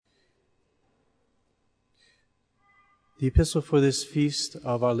The epistle for this feast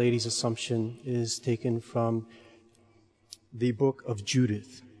of Our Lady's Assumption is taken from the book of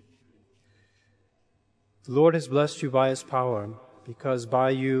Judith. The Lord has blessed you by his power, because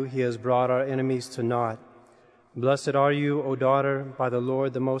by you he has brought our enemies to naught. Blessed are you, O daughter, by the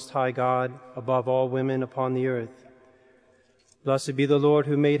Lord the Most High God, above all women upon the earth. Blessed be the Lord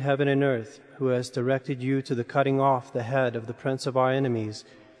who made heaven and earth, who has directed you to the cutting off the head of the prince of our enemies,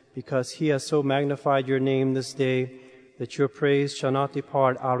 because he has so magnified your name this day, that your praise shall not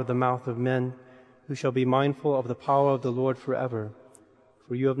depart out of the mouth of men, who shall be mindful of the power of the Lord forever.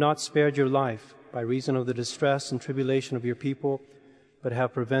 For you have not spared your life by reason of the distress and tribulation of your people, but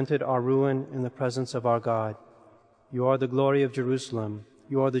have prevented our ruin in the presence of our God. You are the glory of Jerusalem.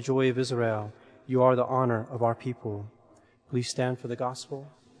 You are the joy of Israel. You are the honor of our people. Please stand for the gospel.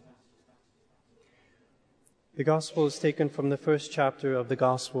 The gospel is taken from the first chapter of the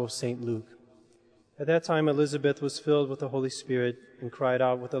Gospel of St. Luke. At that time Elizabeth was filled with the Holy Spirit and cried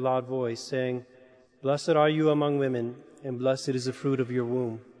out with a loud voice, saying, Blessed are you among women, and blessed is the fruit of your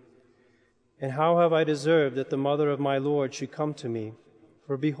womb. And how have I deserved that the mother of my Lord should come to me?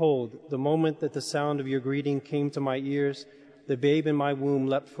 For behold, the moment that the sound of your greeting came to my ears, the babe in my womb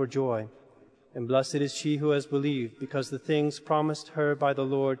leapt for joy. And blessed is she who has believed, because the things promised her by the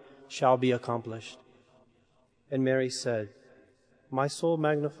Lord shall be accomplished. And Mary said, My soul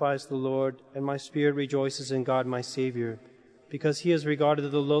magnifies the Lord, and my spirit rejoices in God my Savior, because he has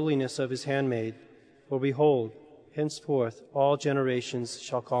regarded the lowliness of his handmaid. For behold, henceforth all generations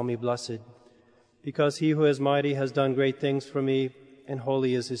shall call me blessed, because he who is mighty has done great things for me, and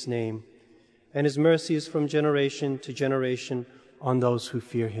holy is his name. And his mercy is from generation to generation on those who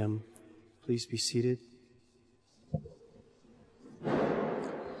fear him. Please be seated.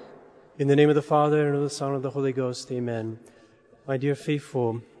 In the name of the Father, and of the Son, and of the Holy Ghost, amen. My dear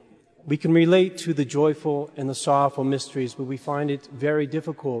faithful, we can relate to the joyful and the sorrowful mysteries, but we find it very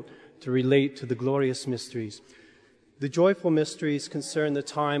difficult to relate to the glorious mysteries. The joyful mysteries concern the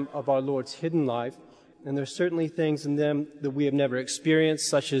time of our Lord's hidden life, and there are certainly things in them that we have never experienced,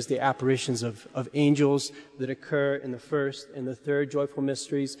 such as the apparitions of angels that occur in the first and the third joyful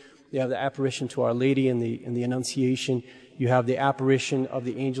mysteries. You have the apparition to Our Lady in the Annunciation. You have the apparition of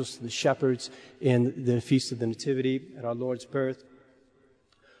the angels to the shepherds in the Feast of the Nativity at our Lord's birth.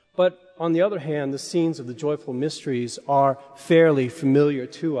 But on the other hand, the scenes of the joyful mysteries are fairly familiar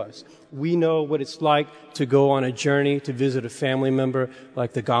to us. We know what it's like to go on a journey to visit a family member,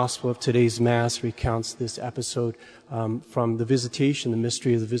 like the Gospel of today's Mass recounts this episode from the visitation, the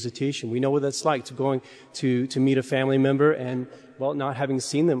mystery of the visitation. We know what that's like, to going to meet a family member and, well, not having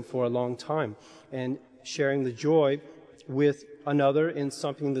seen them for a long time, and sharing the joy with another in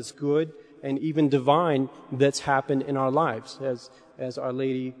something that's good and even divine that's happened in our lives, as Our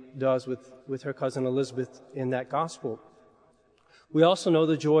Lady does with her cousin Elizabeth in that gospel. We also know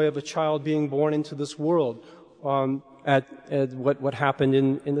the joy of a child being born into this world at what happened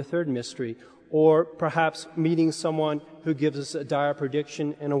in the third mystery, or perhaps meeting someone who gives us a dire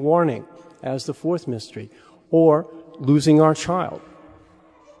prediction and a warning as the fourth mystery, or losing our child,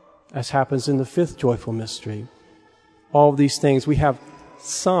 as happens in the fifth joyful mystery. All of these things, we have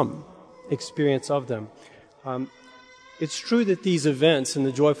some experience of them. It's true that these events in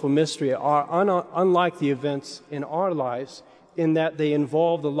the joyful mystery are unlike the events in our lives, in that they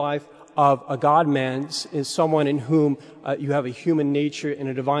involve the life of a God-man, is someone in whom you have a human nature and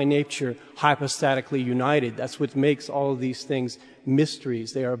a divine nature hypostatically united. That's what makes all of these things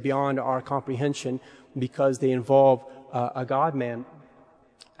mysteries. They are beyond our comprehension because they involve a God-man.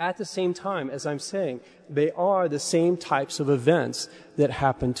 At the same time, as I'm saying, they are the same types of events that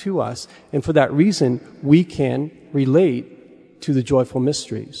happen to us. And for that reason, we can relate to the joyful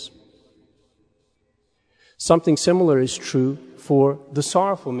mysteries. Something similar is true for the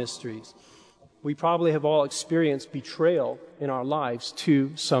sorrowful mysteries. We probably have all experienced betrayal in our lives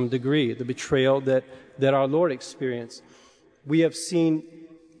to some degree, the betrayal that our Lord experienced. We have seen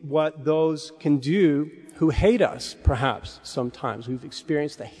what those can do who hate us, perhaps, sometimes. We've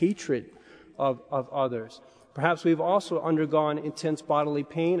experienced the hatred of others. Perhaps we've also undergone intense bodily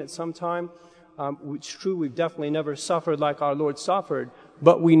pain at some time. It's true, we've definitely never suffered like our Lord suffered,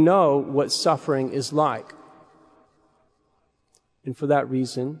 but we know what suffering is like. And for that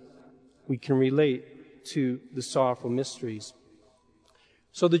reason, we can relate to the sorrowful mysteries.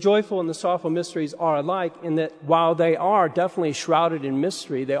 So the joyful and the sorrowful mysteries are alike in that while they are definitely shrouded in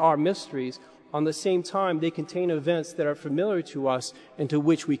mystery, they are mysteries, on the same time they contain events that are familiar to us and to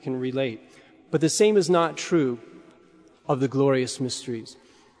which we can relate. But the same is not true of the glorious mysteries.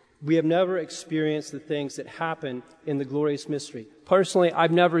 We have never experienced the things that happen in the glorious mystery. Personally,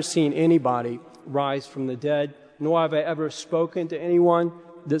 I've never seen anybody rise from the dead, nor have I ever spoken to anyone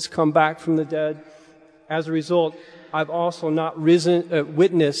that's come back from the dead. As a result, I've also not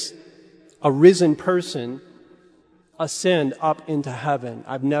witnessed a risen person ascend up into heaven.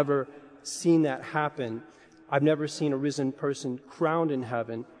 I've never seen that happen. I've never seen a risen person crowned in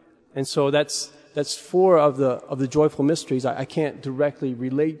heaven. And so that's four of the joyful mysteries I can't directly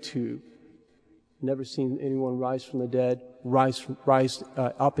relate to. Never seen anyone rise from the dead, rise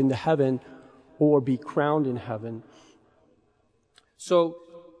up into heaven, or be crowned in heaven. So,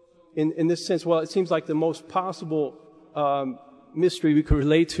 in this sense, well, it seems like the most possible mystery we could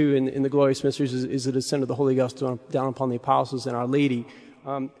relate to in the glorious mysteries is the descent of the Holy Ghost down upon the apostles and Our Lady.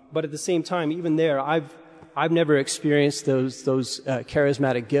 But at the same time, even there, I've never experienced those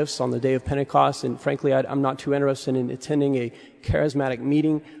charismatic gifts on the day of Pentecost, and frankly, I'm not too interested in attending a charismatic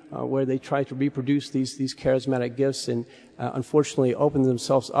meeting where they try to reproduce these charismatic gifts and unfortunately open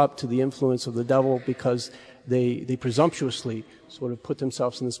themselves up to the influence of the devil because they presumptuously sort of put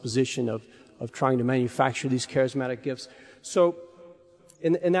themselves in this position of trying to manufacture these charismatic gifts. So,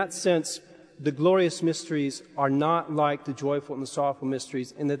 in that sense, the glorious mysteries are not like the joyful and the sorrowful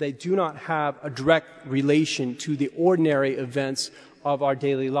mysteries in that they do not have a direct relation to the ordinary events of our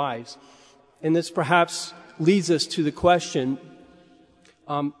daily lives. And this perhaps leads us to the question,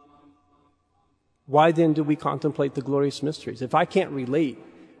 why then do we contemplate the glorious mysteries? If I can't relate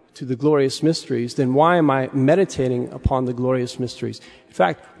to the glorious mysteries, then why am I meditating upon the glorious mysteries? In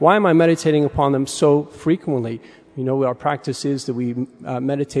fact, why am I meditating upon them so frequently? You know, our practice is that we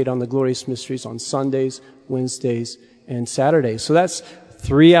meditate on the glorious mysteries on Sundays, Wednesdays, and Saturdays. So that's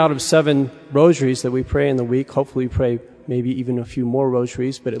 3 out of 7 rosaries that we pray in the week. Hopefully we pray maybe even a few more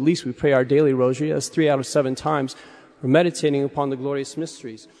rosaries, but at least we pray our daily rosary. That's 3 out of 7 times we're meditating upon the glorious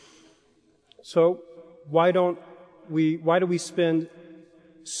mysteries. So why do we spend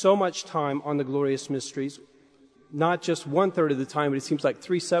so much time on the glorious mysteries? Not just 1/3 of the time, but it seems like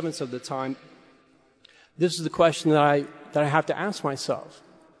 3/7 of the time. This is the question that I have to ask myself.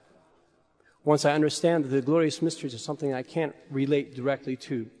 Once I understand that the glorious mysteries are something I can't relate directly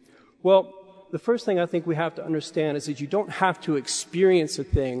to. Well, the first thing I think we have to understand is that you don't have to experience a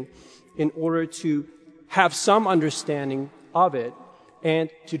thing in order to have some understanding of it and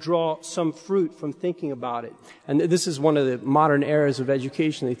to draw some fruit from thinking about it. And this is one of the modern errors of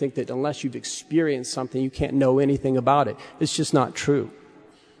education. They think that unless you've experienced something, you can't know anything about it. It's just not true.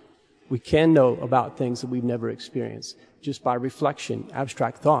 We can know about things that we've never experienced just by reflection,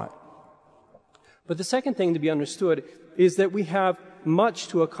 abstract thought. But the second thing to be understood is that we have much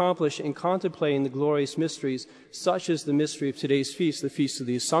to accomplish in contemplating the glorious mysteries, such as the mystery of today's feast, the Feast of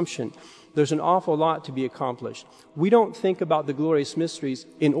the Assumption. There's an awful lot to be accomplished. We don't think about the glorious mysteries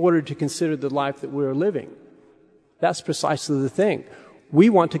in order to consider the life that we're living. That's precisely the thing. We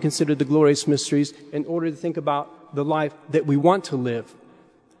want to consider the glorious mysteries in order to think about the life that we want to live,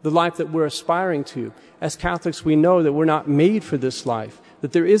 the life that we're aspiring to. As Catholics, we know that we're not made for this life,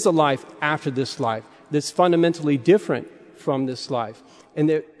 that there is a life after this life that's fundamentally different from this life, and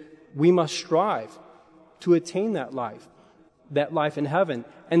that we must strive to attain that life in heaven,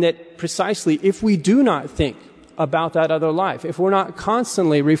 and that precisely if we do not think about that other life, if we're not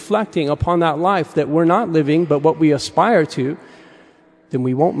constantly reflecting upon that life that we're not living but what we aspire to, then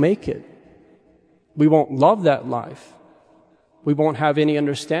we won't make it. We won't love that life. We won't have any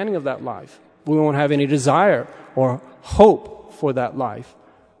understanding of that life. We won't have any desire or hope for that life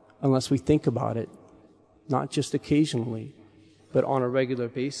unless we think about it, not just occasionally, but on a regular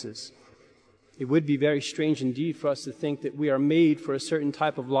basis. It would be very strange indeed for us to think that we are made for a certain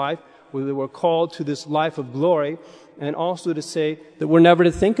type of life, whether we're called to this life of glory, and also to say that we're never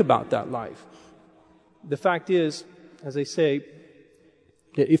to think about that life. The fact is, as I say,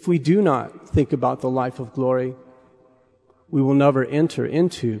 that if we do not think about the life of glory, we will never enter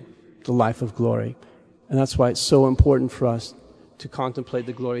into the life of glory. And that's why it's so important for us to contemplate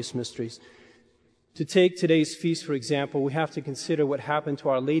the glorious mysteries. To take today's feast, for example, we have to consider what happened to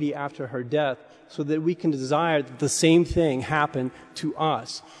Our Lady after her death so that we can desire that the same thing happen to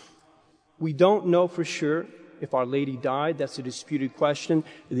us. We don't know for sure if Our Lady died. That's a disputed question.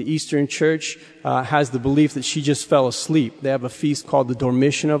 The Eastern Church has the belief that she just fell asleep. They have a feast called the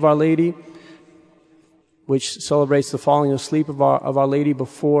Dormition of Our Lady, which celebrates the falling asleep of Our Lady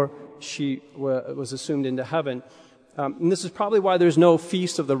before she was assumed into heaven. And this is probably why there's no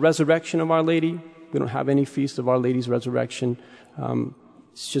feast of the resurrection of Our Lady. We don't have any feast of Our Lady's resurrection.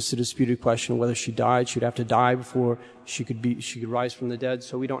 It's just a disputed question whether she died. She'd have to die before she could rise from the dead.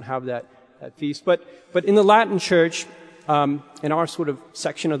 So we don't have that feast. But in the Latin Church, in our sort of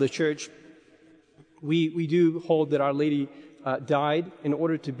section of the church, we do hold that Our Lady died in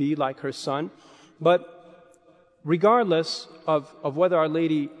order to be like her Son. But regardless of whether Our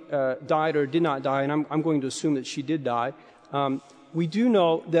Lady died or did not die, and I'm going to assume that she did die, we do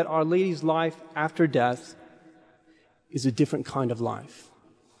know that Our Lady's life after death is a different kind of life.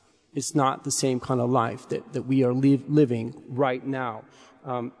 It's not the same kind of life that we are living right now.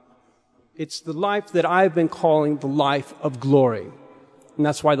 It's the life that I've been calling the life of glory. And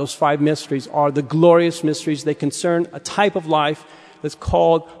that's why those 5 mysteries are the glorious mysteries. They concern a type of life that's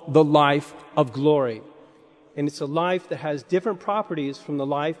called the life of glory. And it's a life that has different properties from the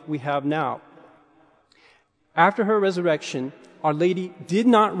life we have now. After her resurrection, Our Lady did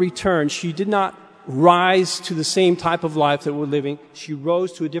not return. She did not rise to the same type of life that we're living. She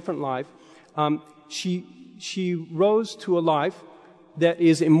rose to a different life. She rose to a life that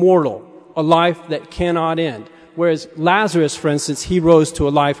is immortal, a life that cannot end. Whereas Lazarus, for instance, he rose to a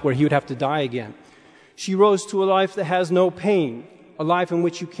life where he would have to die again. She rose to a life that has no pain, a life in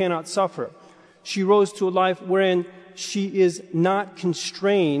which you cannot suffer. She rose to a life wherein she is not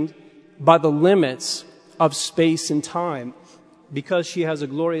constrained by the limits of space and time. Because she has a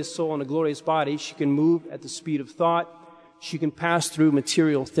glorious soul and a glorious body, she can move at the speed of thought. She can pass through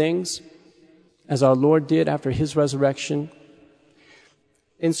material things, as our Lord did after his resurrection.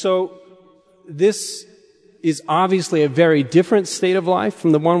 And so this is obviously a very different state of life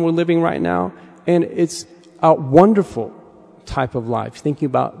from the one we're living right now. And it's a wonderful type of life, thinking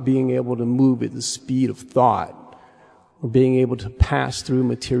about being able to move at the speed of thought, or being able to pass through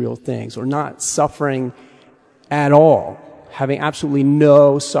material things, or not suffering at all, having absolutely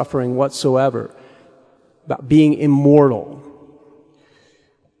no suffering whatsoever, about being immortal.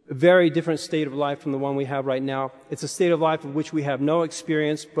 A very different state of life from the one we have right now. It's a state of life of which we have no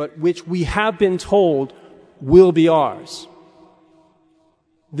experience, but which we have been told will be ours.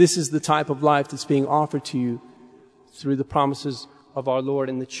 This is the type of life that's being offered to you through the promises of our Lord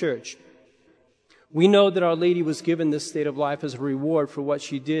in the church. We know that Our Lady was given this state of life as a reward for what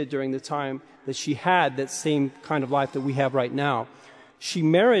she did during the time that she had that same kind of life that we have right now. She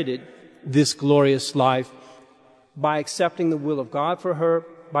merited this glorious life by accepting the will of God for her,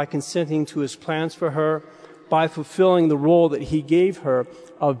 by consenting to his plans for her, by fulfilling the role that he gave her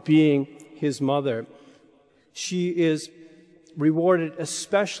of being his mother. She is rewarded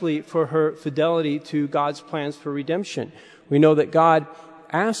especially for her fidelity to God's plans for redemption. We know that God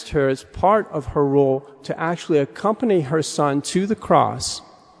asked her as part of her role to actually accompany her son to the cross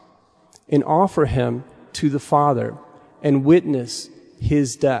and offer him to the Father and witness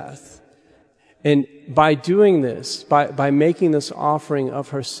his death. And by doing this, by making this offering of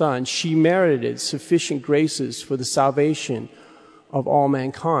her son, she merited sufficient graces for the salvation of all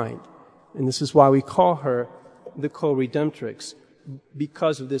mankind. And this is why we call her the co-redemptrix,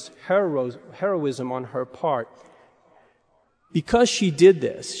 because of this heroism on her part. Because she did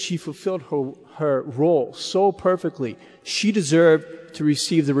this, she fulfilled her role so perfectly, she deserved to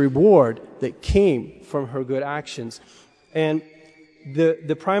receive the reward that came from her good actions. And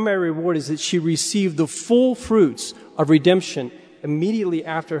the primary reward is that she received the full fruits of redemption immediately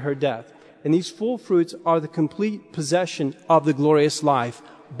after her death. And these full fruits are the complete possession of the glorious life,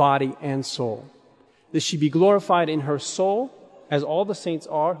 body and soul. That she be glorified in her soul, as all the saints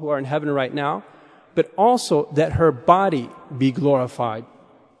are who are in heaven right now, but also that her body be glorified.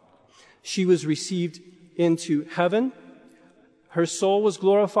 She was received into heaven. Her soul was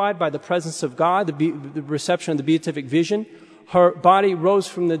glorified by the presence of God, the reception of the beatific vision. Her body rose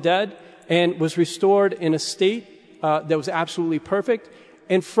from the dead and was restored in a state that was absolutely perfect.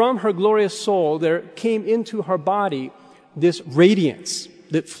 And from her glorious soul, there came into her body this radiance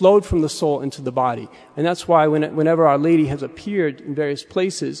that flowed from the soul into the body. And that's why whenever Our Lady has appeared in various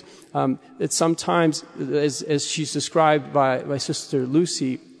places, that sometimes, as she's described by Sister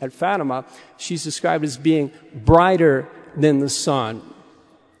Lucy at Fatima, she's described as being brighter than the sun,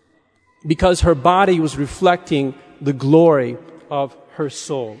 because her body was reflecting the glory of her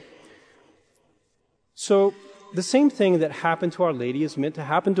soul. So the same thing that happened to Our Lady is meant to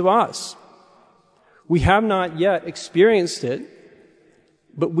happen to us. We have not yet experienced it,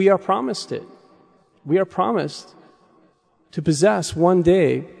 but we are promised it. We are promised to possess one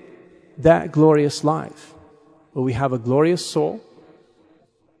day that glorious life, where we have a glorious soul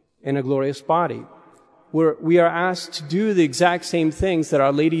and a glorious body, where we are asked to do the exact same things that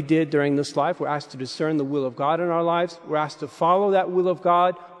Our Lady did during this life. We're asked to discern the will of God in our lives. We're asked to follow that will of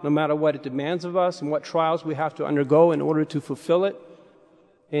God, no matter what it demands of us and what trials we have to undergo in order to fulfill it.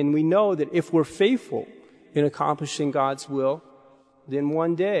 And we know that if we're faithful in accomplishing God's will, then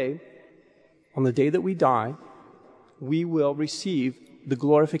one day, on the day that we die, we will receive the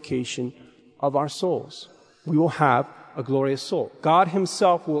glorification of our souls. We will have a glorious soul. God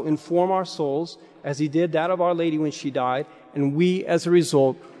himself will inform our souls, as he did that of Our Lady when she died, and we, as a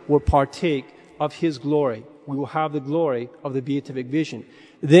result, will partake of his glory. We will have the glory of the beatific vision.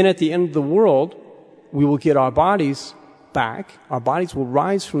 Then at the end of the world, we will get our bodies back. Our bodies will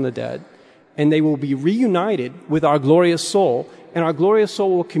rise from the dead, and they will be reunited with our glorious soul, and our glorious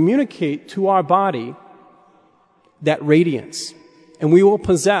soul will communicate to our body that radiance. And we will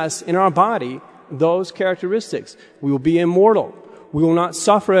possess in our body those characteristics. We will be immortal. We will not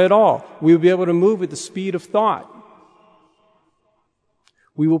suffer at all. We will be able to move at the speed of thought.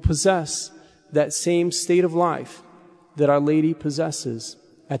 We will possess that same state of life that Our Lady possesses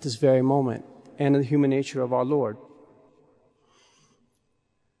at this very moment, and in the human nature of our Lord.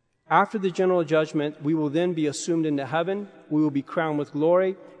 After the general judgment, we will then be assumed into heaven. We will be crowned with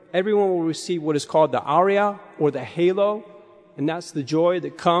glory. Everyone will receive what is called the aurea, or the halo, and that's the joy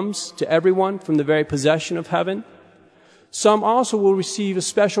that comes to everyone from the very possession of heaven. Some also will receive a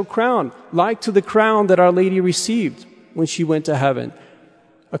special crown, like to the crown that Our Lady received when she went to heaven,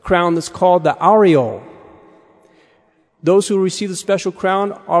 a crown that's called the aureole. Those who receive the special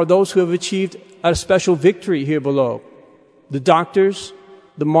crown are those who have achieved a special victory here below: the doctors,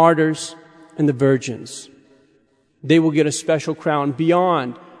 the martyrs, and the virgins. They will get a special crown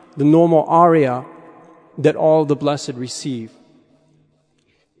beyond the normal aurea that all the blessed receive.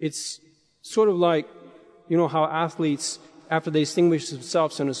 It's sort of like, you know, how athletes, after they distinguish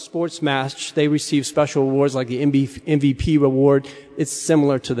themselves in a sports match, they receive special awards like the MVP reward. It's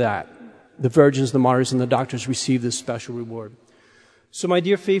similar to that. The virgins, the martyrs, and the doctors receive this special reward. So, my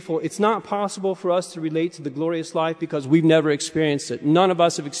dear faithful, it's not possible for us to relate to the glorious life because we've never experienced it. None of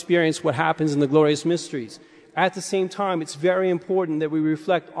us have experienced what happens in the glorious mysteries. At the same time, it's very important that we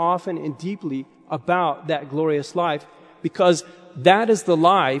reflect often and deeply about that glorious life, because that is the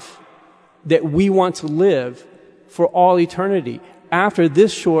life that we want to live for all eternity. After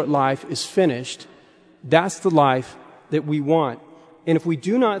this short life is finished, that's the life that we want. And if we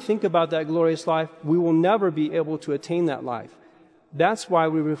do not think about that glorious life, we will never be able to attain that life. That's why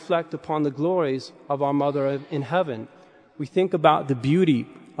we reflect upon the glories of our Mother in heaven. We think about the beauty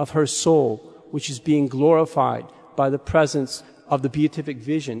of her soul, which is being glorified by the presence of the beatific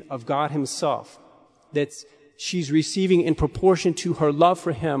vision of God himself, that she's receiving in proportion to her love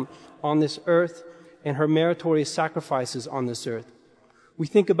for him on this earth and her meritorious sacrifices on this earth. We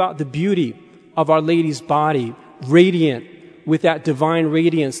think about the beauty of Our Lady's body, radiant with that divine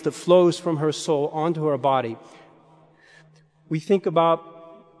radiance that flows from her soul onto her body. We think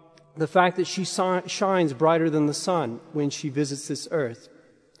about the fact that she shines brighter than the sun when she visits this earth.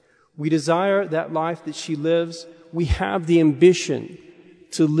 We desire that life that she lives. We have the ambition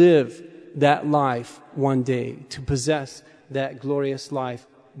to live that life one day, to possess that glorious life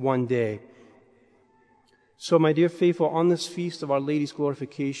one day. So, my dear faithful, on this feast of Our Lady's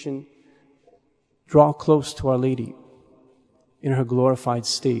glorification, draw close to Our Lady in her glorified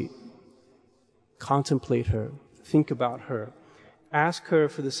state. Contemplate her. Think about her. Ask her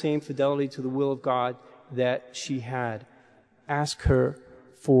for the same fidelity to the will of God that she had. Ask her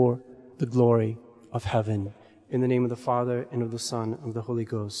for the glory of heaven. In the name of the Father, and of the Son, and of the Holy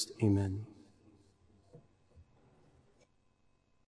Ghost. Amen.